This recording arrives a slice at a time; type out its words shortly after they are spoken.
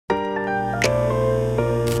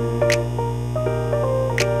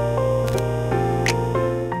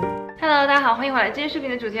好，欢迎回来。今天视频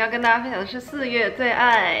的主题要跟大家分享的是4月最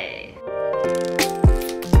爱。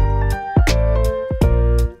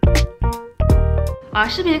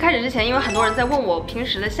视频开始之前，因为很多人在问我平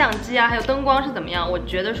时的相机啊，还有灯光是怎么样，我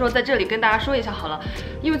觉得说在这里跟大家说一下好了。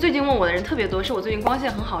因为最近问我的人特别多，是我最近光线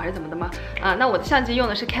很好还是怎么的吗？那我的相机用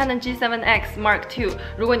的是 Canon G7X Mark II，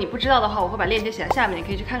 如果你不知道的话，我会把链接写在下面，你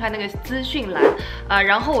可以去看看那个资讯栏。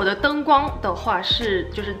然后我的灯光的话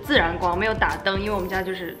就是自然光，没有打灯，因为我们家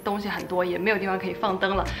就是东西很多，也没有地方可以放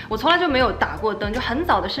灯了。我从来就没有打过灯，就很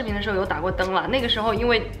早的视频的时候有打过灯了，那个时候因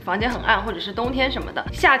为房间很暗，或者是冬天什么的，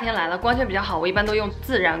夏天来了光线比较好，我一般都用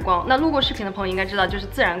自然光。那录过视频的朋友应该知道，就是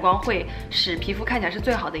自然光会使皮肤看起来是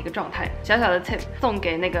最好的一个状态。小小的 tip 送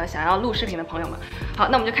给那个想要录视频的朋友们。好，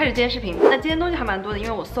那我们就开始今天视频。那今天东西还蛮多的，因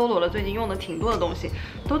为我搜罗了最近用的挺多的东西，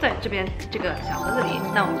都在这边这个小盒子里。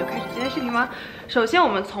那我们就开始今天视频吧。首先我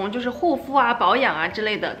们从就是护肤啊、保养啊之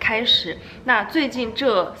类的开始。那最近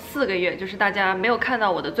这4个月，就是大家没有看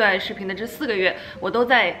到我的最爱视频的这4个月，我都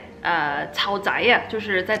在操宅呀，就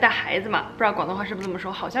是在带孩子嘛，不知道广东话是不是这么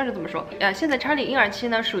说，好像是这么说。现在查理婴儿期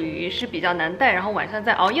呢，属于是比较难带，然后晚上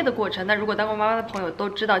在熬夜的过程。那如果当过妈妈的朋友都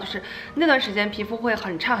知道，就是那段时间皮肤会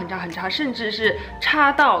很差，甚至是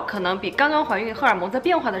差到可能比刚刚怀孕荷尔蒙在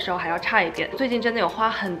变化的时候还要差一点。最近真的有花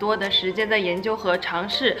很多的时间在研究和尝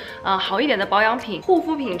试好一点的保养品、护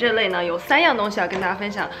肤品这类呢，有3样东西要跟大家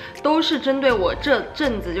分享，都是针对我这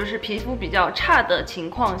阵子就是皮肤比较差的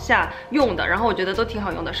情况下用的，然后我觉得都挺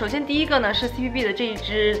好用的。首先第一个呢是 CPB 的这一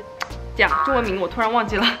支，中文名我突然忘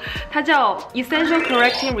记了，它叫 Essential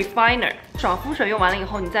Correcting Refiner。爽肤水用完了以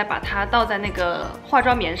后，你再把它倒在那个化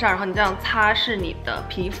妆棉上，然后你这样擦拭你的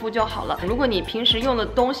皮肤就好了。如果你平时用的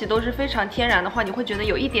东西都是非常天然的话，你会觉得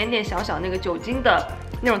有一点点小那个酒精的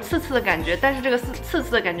那种刺的感觉，但是这个刺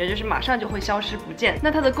的感觉就是马上就会消失不见。那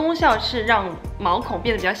它的功效是让毛孔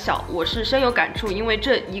变得比较小，我是深有感触，因为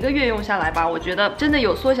这1个月用下来吧，我觉得真的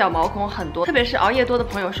有缩小毛孔很多，特别是熬夜多的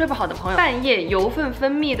朋友、睡不好的朋友，半夜油分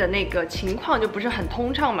分泌的那个情况就不是很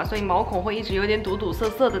通畅嘛，所以毛孔会一直有点堵塞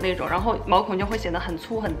的那种，然后毛孔就会显得很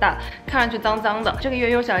粗很大，看上去脏脏的。这个月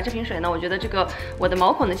用下来这瓶水呢，我觉得我的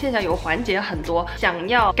毛孔的现象有缓解很多。想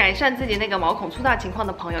要改善自己那个毛孔粗大情况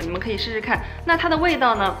的朋友，你们可以试试看。那它的味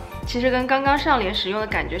道呢，其实跟刚刚上脸使用的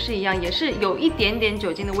感觉是一样，也是有一点点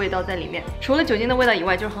酒精的味道在里面。除了酒精的味道以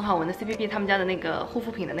外，就是很好闻的 CPB 他们家的那个护肤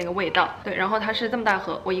品的那个味道。对，然后它是这么大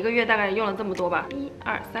盒，我1个月大概用了这么多吧，1、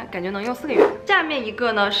2、3，感觉能用4个月。下面一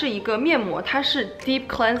个呢是一个面膜，它是 Deep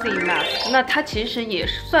Cleansing Mask， 那它其实也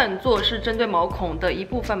算作是针对毛孔的一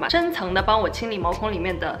部分吧，深层的帮我清理毛孔里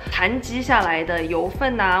面的残积下来的油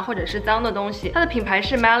分啊，或者是脏的东西。它的品牌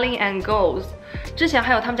是 malin+goetz。之前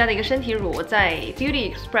还有他们家的一个身体乳，我在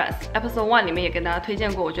Beauty Express Episode 1里面也跟大家推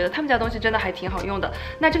荐过，我觉得他们家东西真的还挺好用的。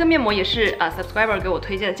那这个面膜也是subscriber 给我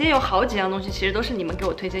推荐的。今天有好几样东西其实都是你们给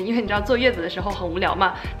我推荐，因为你知道坐月子的时候很无聊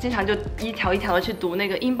嘛，经常就一条一条的去读那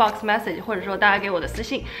个 inbox message， 或者说大家给我的私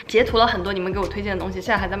信，截图了很多你们给我推荐的东西，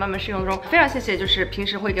现在还在慢慢试用中。非常谢谢就是平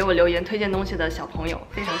时会给我留言推荐东西的小朋友，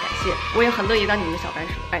非常感谢，我也很乐意当你们的小番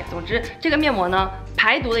薯。总之这个面膜呢，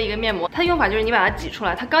排毒的一个面膜，它的用法就是你把它挤出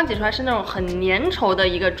来，它刚挤出来是那种很粘稠的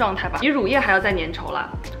一个状态吧，比乳液还要再粘稠了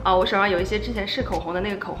我手上有一些之前试口红的那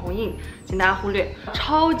个口红印，请大家忽略，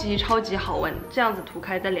超级好闻，这样子涂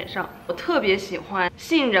开在脸上。我特别喜欢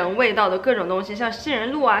杏仁味道的各种东西，像杏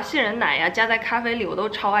仁露啊、杏仁奶呀，加在咖啡里我都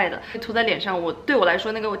超爱的。涂在脸上，对我来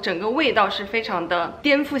说那个整个味道是非常的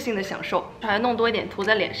颠覆性的享受。还要弄多一点涂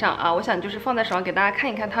在脸上我想就是放在手上给大家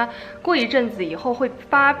看一看，它过一阵子以后会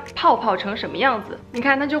发泡泡成什么样子。你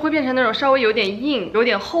看它就会变成那种稍微有点硬、有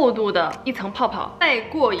点厚度的一层泡泡，再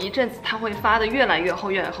过一阵子它会发的越来越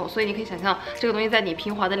厚，所以你可以想象这个东西在你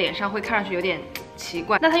平滑的脸上会看上去有点奇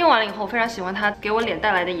怪。那它用完了以后，我非常喜欢它给我脸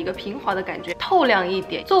带来的一个平滑的感觉，透亮一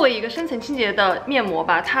点。作为一个深层清洁的面膜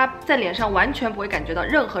吧，它在脸上完全不会感觉到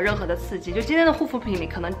任何的刺激。就今天的护肤品里，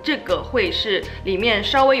可能这个会是里面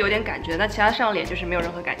稍微有点感觉，那其他上脸就是没有任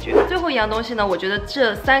何感觉。最后一样东西呢，我觉得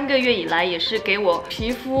这3个月以来也是给我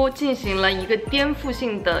皮肤进行了一个颠覆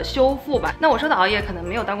性的修复吧。那我说的熬夜，可能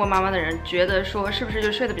没有当过妈妈的人觉得说是不是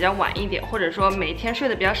就睡得比较晚一点，或者说每天睡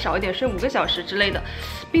得比较少一点，睡5个小时之类的，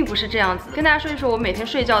并不是这样子。跟大家说一说我每天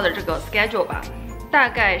睡觉的这个 schedule 吧。大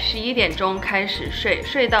概11点钟开始睡，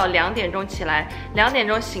睡到2点钟起来，2点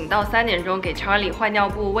钟醒到3点钟给 Charlie 换尿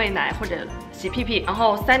布、喂奶或者洗屁屁，然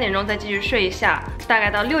后3点钟再继续睡一下，大概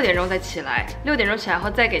到6点钟再起来，6点钟起来后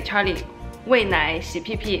再给 Charlie 喂奶、洗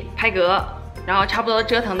屁屁、拍嗝。然后差不多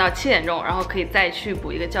折腾到7点钟，然后可以再去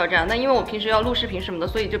补一个觉这样。那因为我平时要录视频什么的，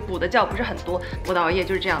所以就补的觉不是很多，我的熬夜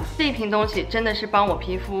就是这样子。这一瓶东西真的是帮我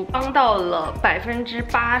皮肤帮到了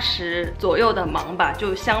80%左右的忙吧，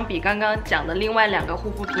就相比刚刚讲的另外2个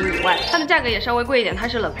护肤品以外，它的价格也稍微贵一点，它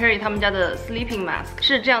是 La Prairie 他们家的 Sleeping Mask，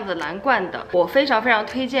 是这样子蓝罐的，我非常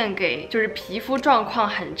推荐给就是皮肤状况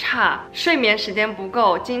很差、睡眠时间不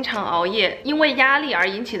够、经常熬夜、因为压力而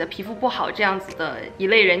引起的皮肤不好这样子的一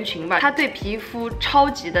类人群吧。它对皮肤超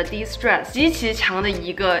级的 de-stress， 极其强的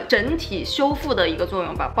一个整体修复的一个作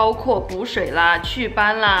用吧，包括补水啦、祛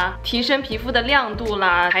斑啦、提升皮肤的亮度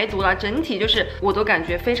啦、排毒啦，整体就是我都感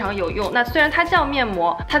觉非常有用。那虽然它叫面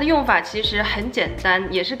膜，它的用法其实很简单，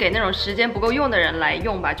也是给那种时间不够用的人来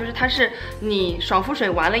用吧，就是它是你爽肤水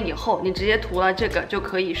完了以后，你直接涂了这个就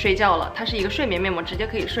可以睡觉了，它是一个睡眠面膜，直接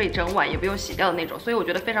可以睡整晚，也不用洗掉的那种，所以我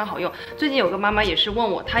觉得非常好用。最近有个妈妈也是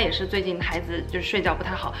问我，她也是最近孩子就是睡觉不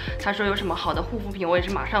太好，她说有什么好的护肤品，我也是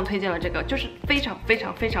马上推荐了这个，就是非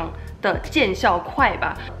常的见效快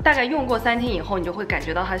吧。大概用过3天以后，你就会感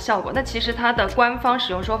觉到它的效果。那其实它的官方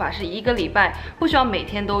使用说法是1个礼拜不需要每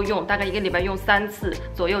天都用，大概1个礼拜用3次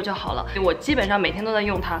左右就好了。我基本上每天都在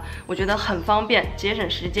用它，我觉得很方便，节省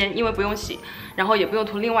时间，因为不用洗，然后也不用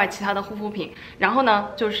涂另外其他的护肤品，然后呢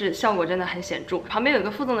就是效果真的很显著。旁边有一个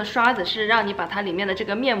附赠的刷子，是让你把它里面的这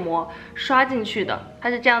个面膜刷进去的，它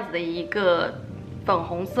是这样子的一个粉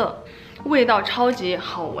红色，味道超级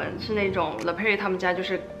好闻，是那种 La Prairie 他们家就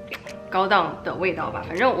是高档的味道吧，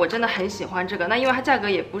反正我真的很喜欢这个。那因为它价格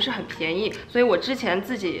也不是很便宜，所以我之前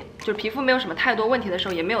自己就皮肤没有什么太多问题的时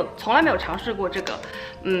候，也从来没有尝试过这个。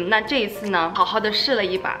那这一次呢，好好的试了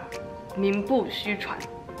一把，名不虚传。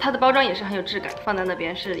它的包装也是很有质感，放在那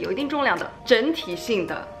边是有一定重量的，整体性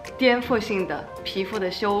的、颠覆性的皮肤的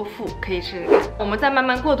修复，可以试试看。我们再慢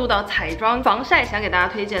慢过渡到彩妆、防晒，想给大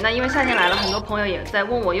家推荐。那因为夏天来了，很多朋友也在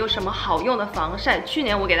问我有什么好用的防晒。去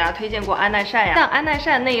年我给大家推荐过安耐晒啊，像安耐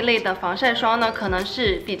晒那一类的防晒霜呢，可能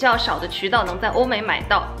是比较少的渠道能在欧美买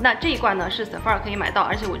到。那这一罐呢是 Sephora 可以买到，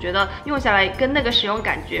而且我觉得用下来跟那个使用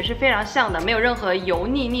感觉是非常像的，没有任何油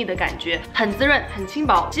腻的感觉，很滋润，很轻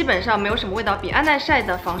薄，基本上没有什么味道，比安耐晒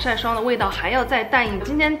的防晒霜的味道还要再淡一点。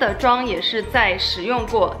今天的妆也是在使用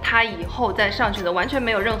过它以后再上去的，完全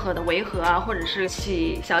没有任何的违和啊，或者是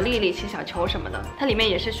起小粒粒、起小球什么的。它里面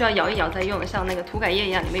也是需要摇一摇再用的，像那个涂改液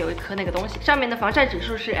一样，里面有一颗那个东西。上面的防晒指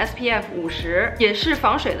数是 SPF 50，也是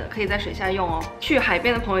防水的，可以在水下用哦。去海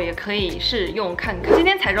边的朋友也可以试用看看。今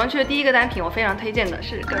天彩妆区的第一个单品，我非常推荐的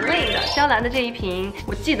是 Green 的娇兰的这一瓶，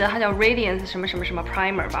我记得它叫 Radiance 什么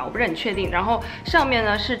Primer 吧，我不是很确定。然后上面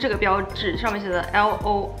呢是这个标志，上面写的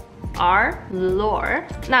LOR。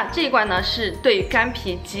那这一罐呢是对干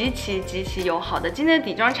皮极其友好的。今天的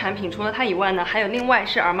底妆产品除了它以外呢，还有另外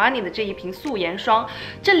是 Armani 的这一瓶素颜霜，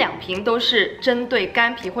这2瓶都是针对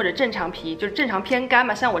干皮或者正常皮，就是正常偏干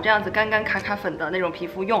嘛，像我这样子干干卡粉的那种皮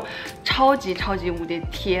肤用，超级无敌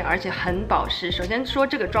贴，而且很保湿。首先说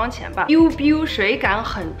这个妆前吧，biu 水感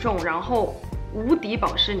很重，然后无敌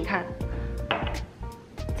保湿，你看。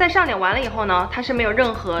在上脸完了以后呢，它是没有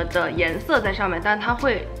任何的颜色在上面，但它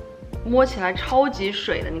会摸起来超级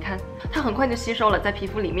水的，你看它很快就吸收了，在皮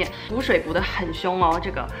肤里面补水补得很凶哦。这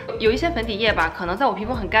个有一些粉底液吧，可能在我皮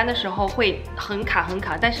肤很干的时候会很卡，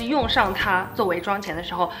但是用上它作为妆前的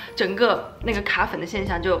时候，整个那个卡粉的现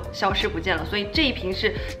象就消失不见了。所以这一瓶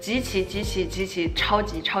是极其超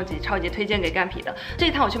级推荐给干皮的。这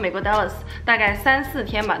一趟我去美国 Dallas 大概3、4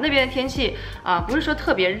天吧，那边的天气不是说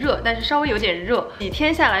特别热，但是稍微有点热，几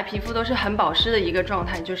天下来皮肤都是很保湿的一个状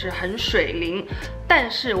态，就是很水灵。但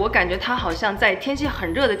是我感觉它好像在天气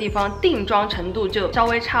很热的地方定妆程度就稍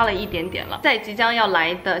微差了一点点了。在即将要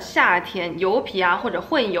来的夏天，油皮啊或者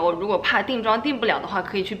混油，如果怕定妆定不了的话，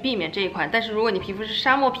可以去避免这一款。但是如果你皮肤是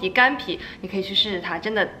沙漠皮、干皮，你可以去试试它，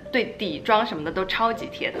真的对底妆什么的都超级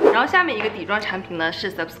贴的。然后下面一个底妆产品呢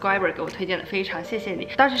是 subscriber 给我推荐的，非常谢谢你。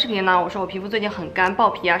当时视频呢我说我皮肤最近很干、爆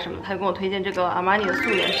皮啊什么的，他就跟我推荐这个 Armani 的素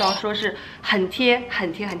颜霜，说是很贴。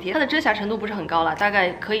它的遮瑕程度不是很高了，大概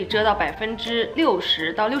可以遮到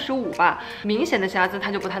60%到65%吧。明显的瑕疵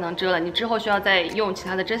它就不太能遮了，你之后需要再用其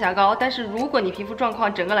他的遮瑕膏。但是如果你皮肤状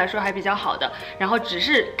况整个来说还比较好的，然后只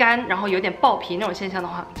是干，然后有点爆皮那种现象的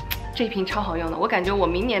话，这一瓶超好用的，我感觉我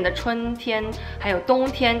明年的春天还有冬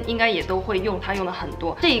天应该也都会用它，用的很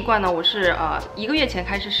多。这一罐呢，我是1个月前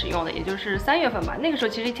开始使用的，也就是3月份吧。那个时候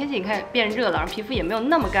其实天气你看变热了，然后皮肤也没有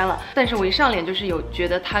那么干了，但是我一上脸就是有觉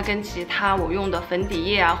得它跟其他我用的粉底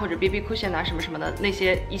液啊或者 BB cushion 啊什么的那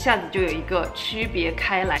些一下子就有一个区别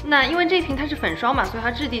开来。那因为这一瓶它是粉霜嘛，所以它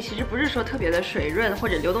质地其实不是说特别的水润或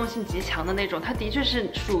者流动性极强的那种，它的确是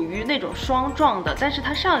属于那种霜状的，但是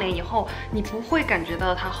它上脸以后你不会感觉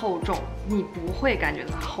到它厚重，你不会感觉到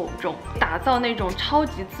它厚重，打造那种超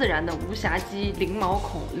级自然的无瑕肌、零毛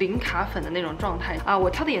孔、零卡粉的那种状态啊！我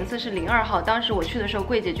挑的颜色是02号，当时我去的时候，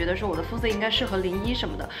柜姐觉得说我的肤色应该适合01什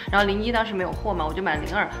么的，然后01当时没有货嘛，我就买了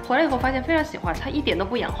02，回来以后发现非常喜欢，它一点都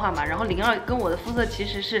不氧化嘛，然后02跟我的肤色其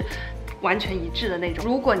实是完全一致的那种。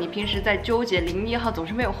如果你平时在纠结01号总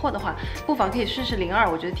是没有货的话，不妨可以试试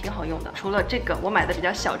02，我觉得挺好用的。除了这个我买的比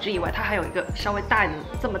较小只以外，它还有一个稍微大一点，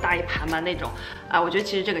这么大一盘嘛那种啊，我觉得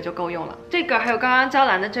其实这个就够用了。这个还有刚刚娇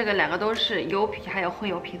兰的这个，两个都是油皮还有混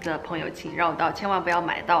油皮的朋友请绕道，千万不要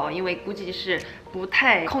买到，因为估计是不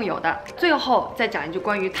太控油的。最后再讲一句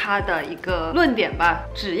关于它的一个论点吧，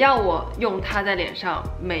只要我用它在脸上，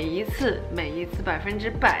每一次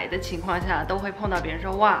100%的情况下都会碰到别人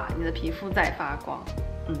说哇，你的皮肤在发光，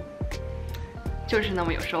就是那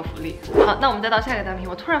么有说服力。好，那我们再到下一个单品。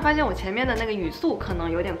我突然发现我前面的那个语速可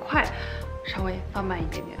能有点快，稍微放慢一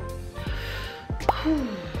点点。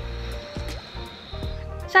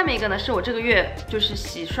下面一个呢，是我这个月就是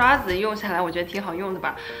洗刷子用下来，我觉得挺好用的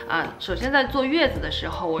吧。首先在坐月子的时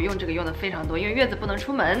候，我用这个用的非常多，因为月子不能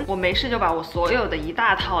出门，我没事就把我所有的一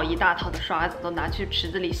大套的刷子都拿去池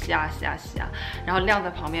子里洗啊，然后晾在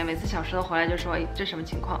旁边，每次小石头回来就说，哎，这什么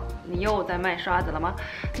情况？你又在卖刷子了吗？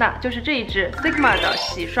那就是这一支 Sigma 的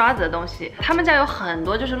洗刷子的东西，他们家有很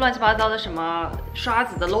多就是乱七八糟的什么刷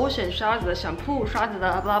子的 lotion、刷子的 shampoo、刷子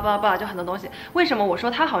的 blah blah blah， 就很多东西。为什么我说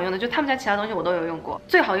它好用呢？就他们家其他东西我都有用过，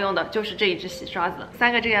最好用的就是这一支洗刷子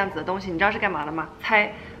，3个这个样子的东西，你知道是干嘛的吗？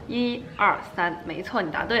猜，1、2、3，没错，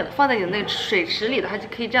你答对了。放在你的那个水池里的，它就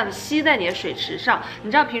可以这样子吸在你的水池上。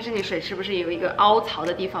你知道平时你水池不是有一个凹槽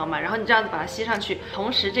的地方吗？然后你这样子把它吸上去，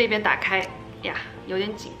同时这边打开呀，有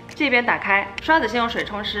点紧。这边打开，刷子先用水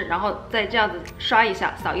冲湿，然后再这样子刷一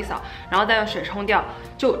下，扫一扫，然后再用水冲掉，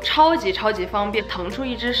就超级方便，腾出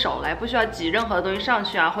一只手来，不需要挤任何的东西上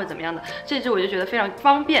去啊，或者怎么样的。这支我就觉得非常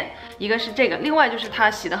方便。一个是这个，另外就是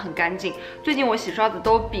它洗得很干净。最近我洗刷子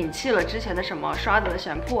都摒弃了之前的什么刷子的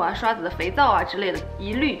shampoo啊、刷子的肥皂啊之类的，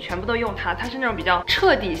一律全部都用它。它是那种比较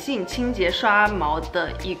彻底性清洁刷毛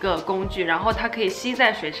的一个工具，然后它可以吸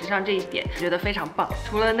在水池上，这一点觉得非常棒。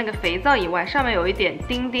除了那个肥皂以外，上面有一点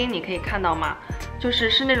钉钉，你可以看到吗？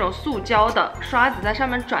是那种塑胶的刷子，在上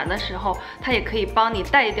面转的时候，它也可以帮你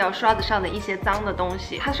带掉刷子上的一些脏的东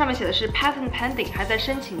西。它上面写的是 patent pending， 还在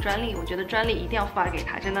申请专利，我觉得专利一定要发给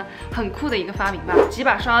他，真的很酷的一个发明吧。几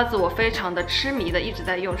把刷子我非常的痴迷的一直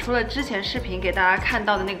在用，除了之前视频给大家看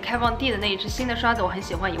到的那个开放地的那一支新的刷子我很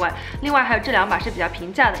喜欢以外，另外还有这2把是比较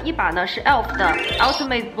平价的，一把呢是 ELF 的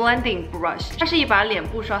Ultimate Blending Brush， 它是一把脸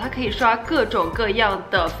部刷，它可以刷各种各样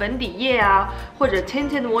的粉底液啊，或者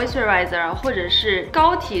Tinted Moisturizer 啊，或者是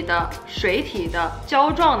膏体的、水体的、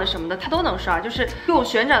胶状的什么的，它都能刷。就是用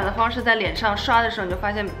旋转的方式在脸上刷的时候，你就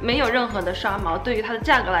发现没有任何的刷毛。对于它的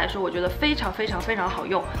价格来说，我觉得非常好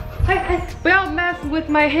用。不要 mess with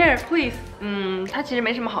my hair please。它其实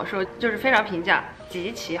没什么好说，就是非常平价，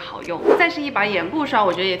极其好用。再是一把眼部刷，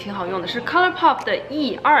我觉得也挺好用的，是 ColourPop 的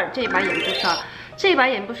E2这把眼部刷。这把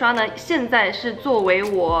眼部刷呢，现在是作为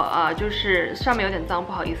我就是上面有点脏，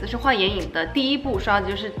不好意思，是换眼影的第一步刷子，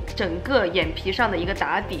就是整个眼皮上的一个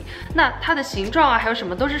打底。那它的形状啊，还有什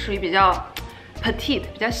么都是属于比较petite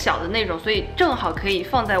比较小的那种，所以正好可以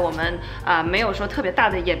放在我们没有说特别大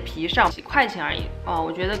的眼皮上，几块钱而已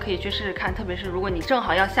我觉得可以去试试看。特别是如果你正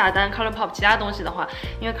好要下单 ColourPop 其他东西的话，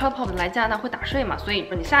因为 ColourPop 来加拿大会打税嘛，所以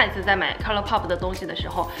你下一次再买 ColourPop 的东西的时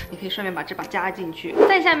候，你可以顺便把这把加进去。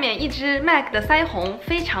再下面一支 MAC 的腮红，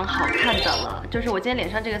非常好看的了，就是我今天脸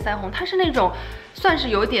上这个腮红，它是那种算是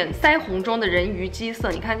有点腮红中的人鱼姬色，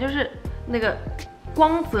你看就是那个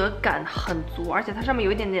光泽感很足，而且它上面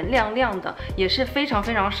有一点点亮亮的，也是非常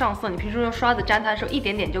上色。你平时用刷子沾它的时候，一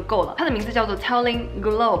点点就够了。它的名字叫做 Telling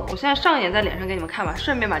Glow。我现在上眼在脸上给你们看吧，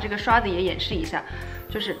顺便把这个刷子也演示一下。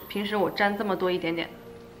就是平时我沾这么多一点点，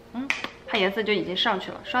它颜色就已经上去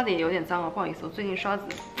了。刷子也有点脏了，不好意思，我最近刷子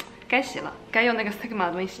该洗了，该用那个 Sigma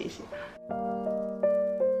的东西洗一洗。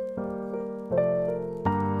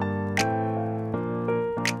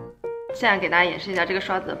现在给大家演示一下这个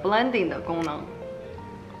刷子的 blending 的功能。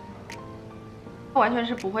它完全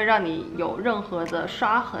是不会让你有任何的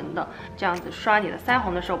刷痕的，这样子刷你的腮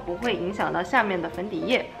红的时候不会影响到下面的粉底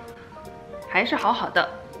液，还是好的。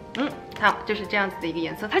好，就是这样子的一个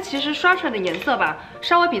颜色。它其实刷出来的颜色吧，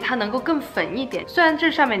稍微比它能够更粉一点。虽然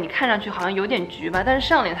这上面你看上去好像有点橘吧，但是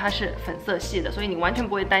上脸它是粉色系的，所以你完全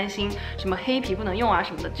不会担心什么黑皮不能用啊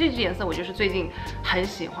什么的。这支颜色我就是最近很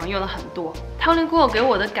喜欢，用了很多。Telling Glow 给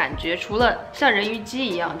我的感觉，除了像人鱼姬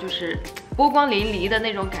一样，就是波光粼粼的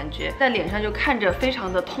那种感觉，在脸上就看着非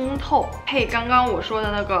常的通透。配刚刚我说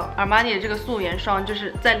的那个阿玛尼的这个素颜霜，就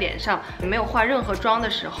是在脸上你没有化任何妆的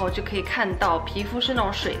时候，就可以看到皮肤是那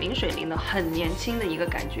种水灵的，很年轻的一个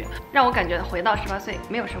感觉，让我感觉回到18岁，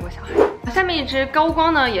没有生过小孩。下面一支高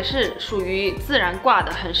光呢，也是属于自然挂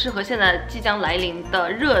的，很适合现在即将来临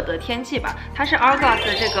的热的天气吧。它是 Argos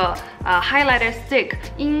的这个Highlighter Stick，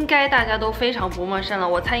 应该大家都非常不陌生了。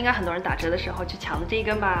我猜应该很多人打折的时候去抢这一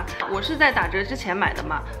根吧。我是在打折之前买的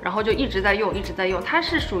嘛，然后就一直在用，一直在用。它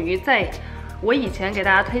是属于在我以前给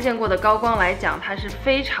大家推荐过的高光来讲，它是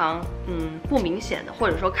非常不明显的，或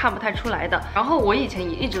者说看不太出来的。然后我以前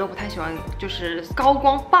也一直都不太喜欢就是高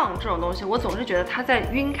光棒这种东西，我总是觉得它在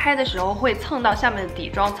晕开的时候会蹭到下面的底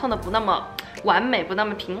妆，蹭的不那么完美，不那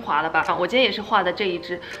么平滑了吧。我今天也是画的这一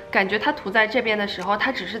支，感觉它涂在这边的时候，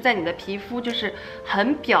它只是在你的皮肤就是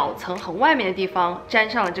很表层很外面的地方沾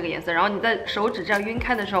上了这个颜色，然后你在手指这样晕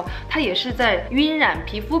开的时候，它也是在晕染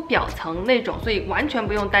皮肤表层那种，所以完全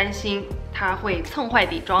不用担心它会蹭坏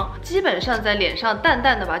底妆。基本上在脸上淡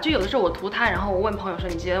淡的吧，就有的时候我涂它，然后我问朋友说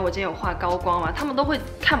你觉得我今天有画高光吗？他们都会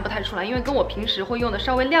看不太出来，因为跟我平时会用的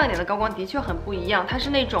稍微亮一点的高光的确很不一样。它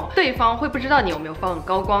是那种对方会不知道你有没有放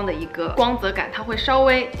高光的一个光泽感，它会稍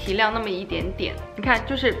微提亮那么一点点。你看，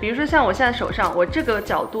就是比如说像我现在手上，我这个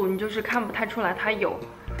角度你就是看不太出来它有，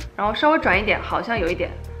然后稍微转一点好像有一点，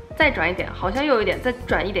再转一点好像又有一点，再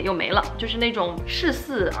转一点又没了，就是那种似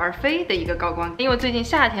是而非的一个高光。因为最近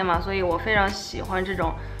夏天嘛，所以我非常喜欢这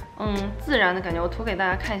种自然的感觉。我涂给大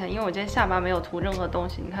家看一下，因为我今天下巴没有涂任何东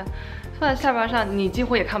西，你看放在下巴上你几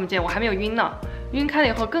乎也看不见，我还没有晕呢，晕开了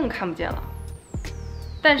以后更看不见了。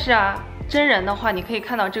但是啊，真人的话你可以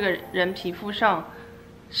看到这个人皮肤上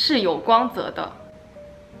是有光泽的，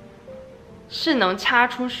是能掐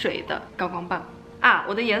出水的高光棒啊。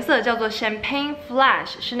我的颜色叫做 Champagne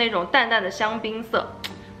Flash， 是那种淡淡的香槟色，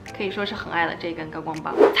可以说是很爱了这一根高光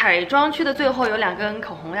棒。彩妆区的最后有2根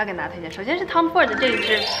口红要跟大家推荐，首先是 Tom Ford 的这一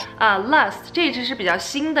支Lust， 这一支是比较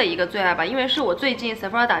新的一个最爱吧，因为是我最近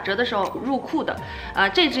Sephora 打折的时候入库的。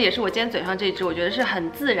这支也是我今天嘴上这支，我觉得是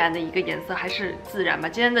很自然的一个颜色，还是自然吧。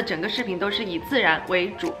今天的整个视频都是以自然为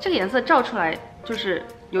主，这个颜色照出来就是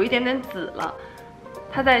有一点点紫了，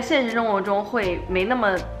它在现实生活中会没那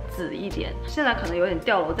么紫一点，现在可能有点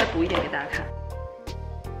掉了，我再补一点给大家看。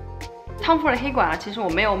Tom Ford 的黑管啊，其实我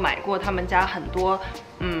没有买过他们家很多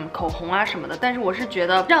口红啊什么的，但是我是觉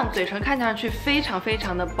得让嘴唇看上去非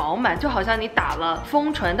常的饱满，就好像你打了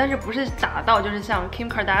丰唇，但是不是打到就是像 Kim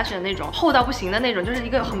Kardashian 那种厚到不行的那种，就是一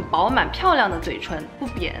个很饱满漂亮的嘴唇，不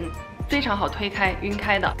扁。非常好推开晕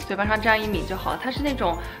开的，嘴巴上这样一抿就好了。它是那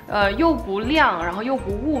种又不亮，然后又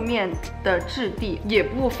不雾面的质地，也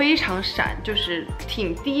不非常闪，就是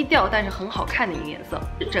挺低调但是很好看的一个颜色。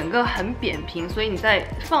整个很扁平，所以你在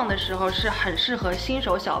放的时候是很适合新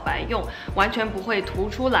手小白用，完全不会涂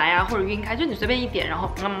出来啊或者晕开，就你随便一点，然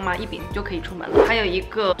后一抿就可以出门了。还有一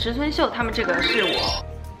个植村秀，他们这个是我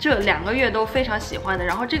这2个月都非常喜欢的，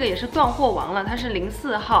然后这个也是断货王了，它是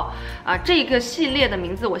04号啊。这个系列的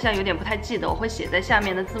名字我现在有点不太记得，我会写在下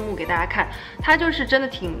面的字幕给大家看。它就是真的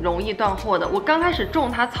挺容易断货的。我刚开始种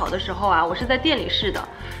它草的时候啊，我是在店里试的，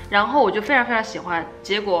然后我就非常喜欢，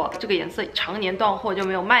结果这个颜色常年断货就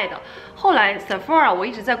没有卖的。后来 Sephora 我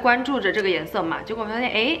一直在关注着这个颜色嘛，结果发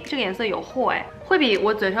现这个颜色有货会比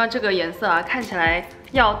我嘴上这个颜色啊看起来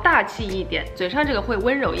要大气一点，嘴上这个会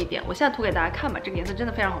温柔一点。我现在涂给大家看吧，这个颜色真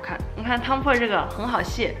的非常好看。你看 Tom Ford 这个很好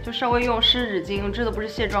卸，就稍微用湿纸巾，这都不是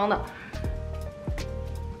卸妆的，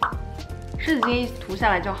湿纸巾一涂下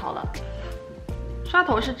来就好了。刷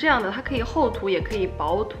头是这样的，它可以厚涂也可以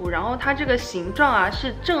薄涂，然后它这个形状啊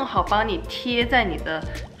是正好帮你贴在你的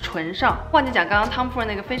唇上。忘记讲，刚刚 Tom Ford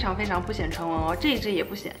那个非常不显唇纹哦，这一支也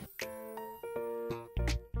不显。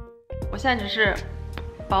我现在只是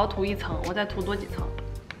薄涂一层，我再涂多几层。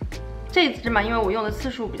这一支嘛，因为我用的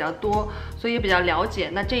次数比较多，所以也比较了解。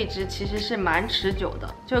那这一支其实是蛮持久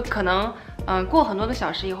的，就可能过很多个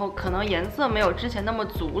小时以后，可能颜色没有之前那么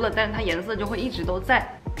足了，但是它颜色就会一直都在。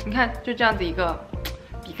你看，就这样子一个。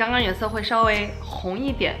比刚刚颜色会稍微红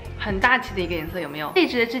一点，很大气的一个颜色，有没有？这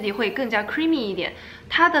支的质地会更加 creamy 一点，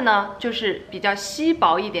它的呢就是比较稀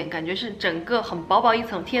薄一点，感觉是整个很薄一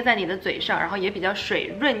层贴在你的嘴上，然后也比较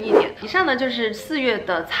水润一点。以上呢就是4月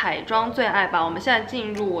的彩妆最爱吧。我们现在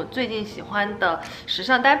进入我最近喜欢的时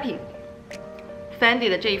尚单品 Fendi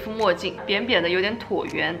的这一副墨镜，扁扁的，有点椭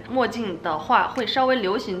圆。墨镜的话会稍微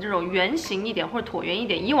流行这种圆形一点或者椭圆一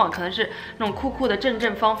点，以往可能是那种酷酷的、正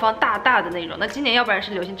正方方、大大的那种。那今年要不然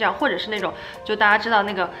是流行这样，或者是那种就大家知道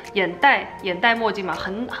那个眼袋墨镜嘛，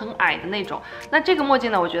很矮的那种。那这个墨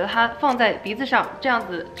镜呢，我觉得它放在鼻子上这样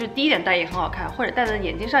子就低一点戴也很好看，或者戴在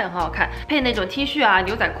眼睛上也很好看，配那种 T 恤啊、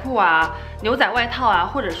牛仔裤啊、牛仔外套啊，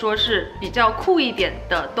或者说是比较酷一点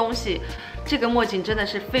的东西。这个墨镜真的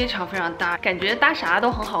是非常搭，感觉搭啥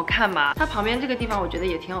都很好看嘛。它旁边这个地方我觉得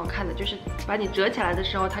也挺好看的，就是把你折起来的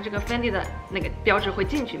时候，它这个 Fendi 的那个标志会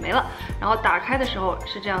进去没了，然后打开的时候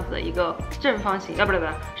是这样子的一个正方形，不，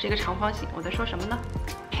是一个长方形。我在说什么呢？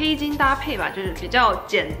黑金搭配吧，就是比较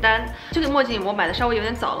简单。这个墨镜我买的稍微有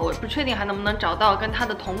点早了，我不确定还能不能找到跟它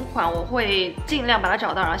的同款，我会尽量把它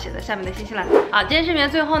找到，然后写在下面的信息栏。今天视频的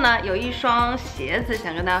最后呢，有一双鞋子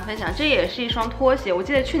想跟大家分享，这也是一双拖鞋。我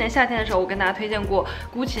记得去年夏天的时候，我跟大家推荐过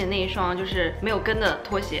GUCCI 的那一双就是没有跟的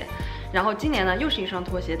拖鞋。然后今年呢又是一双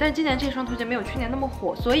拖鞋，但是今年这双拖鞋没有去年那么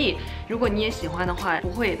火，所以如果你也喜欢的话，不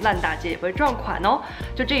会烂大街，也不会撞款哦。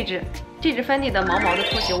就这只 Fendi 的毛毛的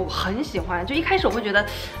拖鞋我很喜欢，就一开始我会觉得，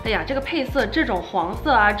哎呀，这个配色，这种黄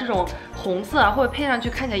色啊，这种红色啊，会配上去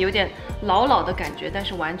看起来有点老的感觉，但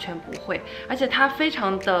是完全不会，而且它非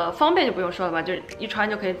常的方便，就不用说了吧，就是一穿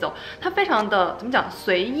就可以走，它非常的怎么讲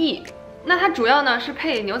随意。那它主要呢是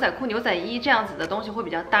配牛仔裤、牛仔衣这样子的东西会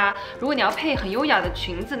比较搭。如果你要配很优雅的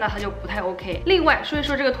裙子，那它就不太 OK。另外说一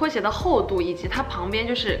说这个拖鞋的厚度，以及它旁边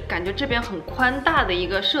就是感觉这边很宽大的一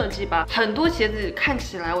个设计吧。很多鞋子看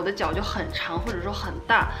起来我的脚就很长或者说很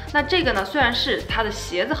大，那这个呢虽然是它的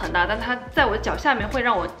鞋子很大，但它在我的脚下面会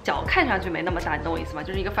让我脚看上去没那么大，你懂我意思吗？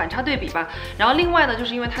就是一个反差对比吧。然后另外呢，就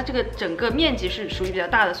是因为它这个整个面积是属于比较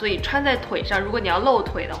大的，所以穿在腿上，如果你要露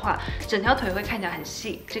腿的话，整条腿会看起来很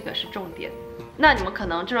细，这个是重点。那你们可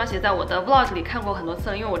能这双鞋在我的 vlog 里看过很多次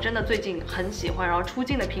了，因为我真的最近很喜欢，然后出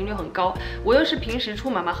镜的频率很高。我又是平时出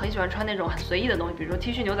门嘛，很喜欢穿那种很随意的东西，比如说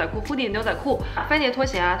T 恤、牛仔裤、hoodie 牛仔裤、Fendi 的拖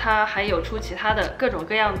鞋啊，它还有出其他的各种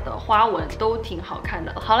各样的花纹，都挺好看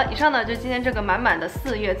的。好了，以上呢就是今天这个满满的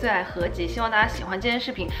4月最爱合集，希望大家喜欢今天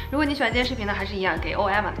视频。如果你喜欢今天视频呢，还是一样给欧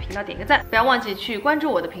艾玛的频道点个赞，不要忘记去关注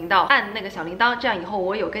我的频道，按那个小铃铛，这样以后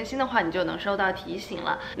我有更新的话，你就能收到提醒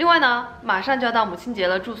了。另外呢，马上就要到母亲节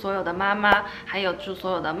了，祝所有的妈妈，还有祝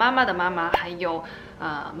所有的妈妈的妈妈，还有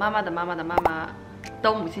妈妈的妈妈的妈妈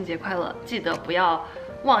都母亲节快乐！记得不要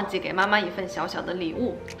忘记给妈妈一份小小的礼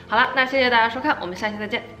物。好了，那谢谢大家收看，我们下期再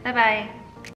见，拜拜。